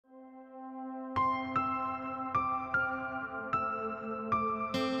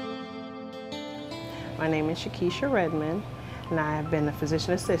My name is Shakisha Redmond, and I have been a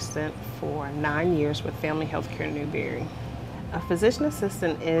physician assistant for 9 years with Family Healthcare Newberry. A physician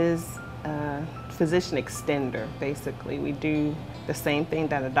assistant is a physician extender, basically. We do the same thing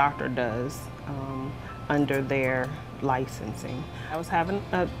that a doctor does under their licensing. I was having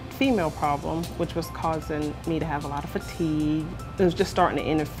a female problem, which was causing me to have a lot of fatigue. It was just starting to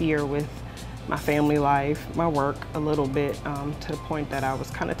interfere with my family life, my work a little bit, to the point that I was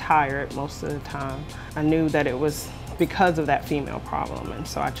kind of tired most of the time. I knew that it was because of that female problem, and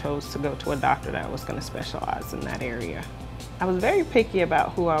so I chose to go to a doctor that was going to specialize in that area. I was very picky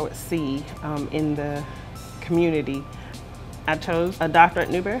about who I would see in the community. I chose a doctor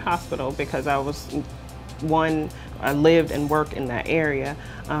at Newberry Hospital because I lived and worked in that area,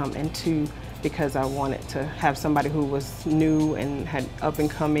 and two, because I wanted to have somebody who was new and had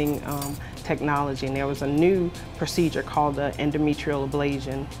up-and-coming technology. And there was a new procedure called the endometrial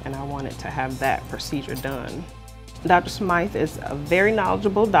ablation, and I wanted to have that procedure done. Dr. Smythe is a very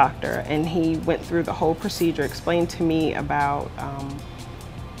knowledgeable doctor, and he went through the whole procedure, explained to me about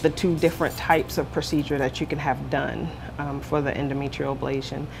the two different types of procedure that you can have done for the endometrial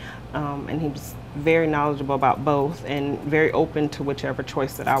ablation. And he was very knowledgeable about both and very open to whichever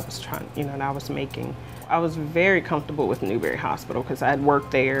choice that I was that I was making. I was very comfortable with Newberry Hospital because I had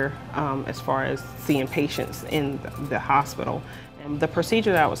worked there as far as seeing patients in the hospital. And the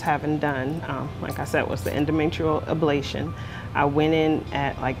procedure that I was having done, like I said, was the endometrial ablation. I went in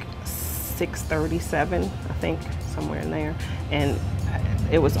at like 6:37, I think, somewhere in there, and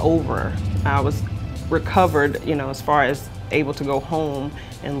it was over. I was recovered, as far as able to go home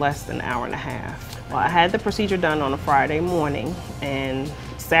in less than an hour and a half. Well, I had the procedure done on a Friday morning, and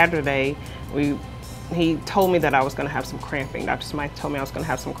Saturday he told me that I was going to have some cramping. Dr. Smythe told me I was going to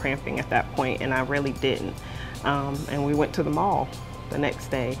have some cramping at that point, and I really didn't. And we went to the mall the next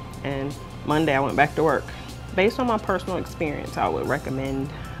day, and Monday I went back to work. Based on my personal experience, I would recommend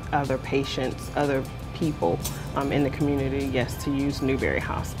other patients, other people in the community, yes, to use Newberry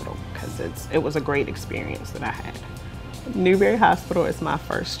Hospital because it was a great experience that I had. Newberry Hospital is my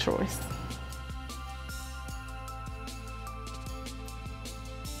first choice.